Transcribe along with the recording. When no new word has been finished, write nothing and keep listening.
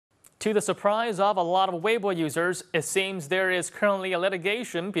To the surprise of a lot of Weibo users, it seems there is currently a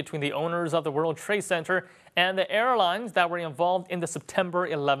litigation between the owners of the World Trade Center and the airlines that were involved in the September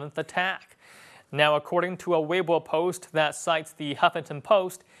 11th attack. Now, according to a Weibo post that cites the Huffington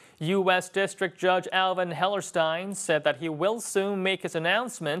Post, U.S. District Judge Alvin Hellerstein said that he will soon make his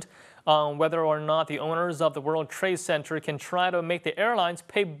announcement on whether or not the owners of the World Trade Center can try to make the airlines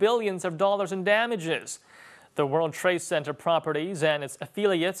pay billions of dollars in damages. The World Trade Center properties and its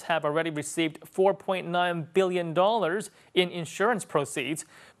affiliates have already received $4.9 billion in insurance proceeds,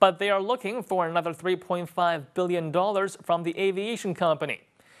 but they are looking for another $3.5 billion from the aviation company.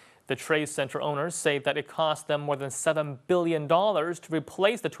 The Trade Center owners say that it cost them more than $7 billion to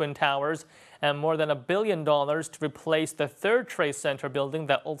replace the Twin Towers and more than $1 billion to replace the third Trade Center building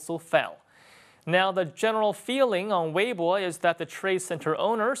that also fell. Now, the general feeling on Weibo is that the Trade Center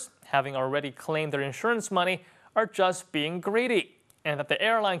owners, having already claimed their insurance money, are just being greedy, and that the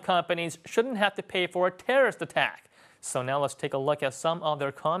airline companies shouldn't have to pay for a terrorist attack. So now let's take a look at some of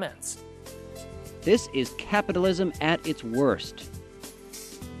their comments. This is capitalism at its worst.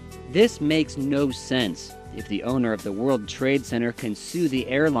 This makes no sense. If the owner of the World Trade Center can sue the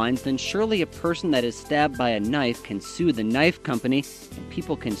airlines, then surely a person that is stabbed by a knife can sue the knife company, and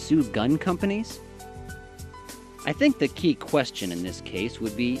people can sue gun companies? I think the key question in this case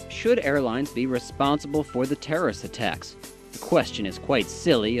would be, should airlines be responsible for the terrorist attacks? The question is quite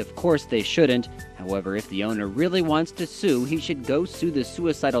silly, of course they shouldn't. However, if the owner really wants to sue, he should go sue the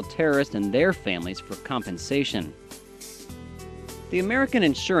suicidal terrorists and their families for compensation. The American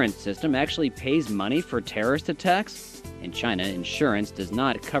insurance system actually pays money for terrorist attacks. In China, insurance does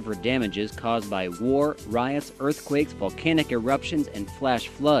not cover damages caused by war, riots, earthquakes, volcanic eruptions, and flash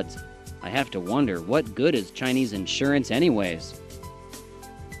floods. I have to wonder, what good is Chinese insurance anyways?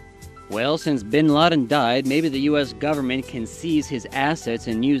 Well, since bin Laden died, maybe the US government can seize his assets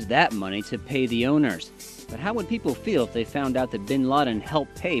and use that money to pay the owners. But how would people feel if they found out that bin Laden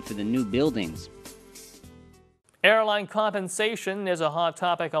helped pay for the new buildings? Airline compensation is a hot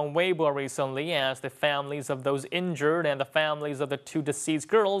topic on Weibo recently, as the families of those injured and the families of the two deceased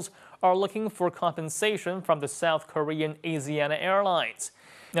girls are looking for compensation from the South Korean Asiana Airlines.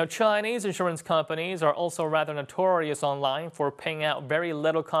 Now, Chinese insurance companies are also rather notorious online for paying out very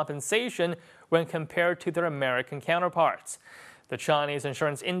little compensation when compared to their American counterparts. The Chinese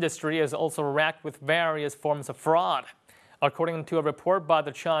insurance industry is also racked with various forms of fraud. According to a report by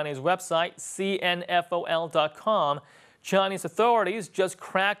the Chinese website cnfol.com, Chinese authorities just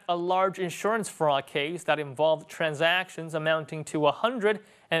cracked a large insurance fraud case that involved transactions amounting to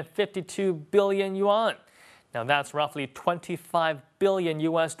 152 billion yuan. Now that's roughly 25 billion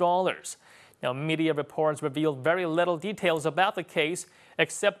US dollars. Now, media reports revealed very little details about the case,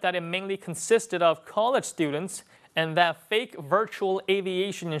 except that it mainly consisted of college students and that fake virtual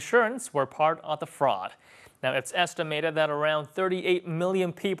aviation insurance were part of the fraud. Now, it's estimated that around 38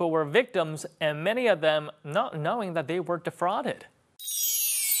 million people were victims, and many of them not knowing that they were defrauded.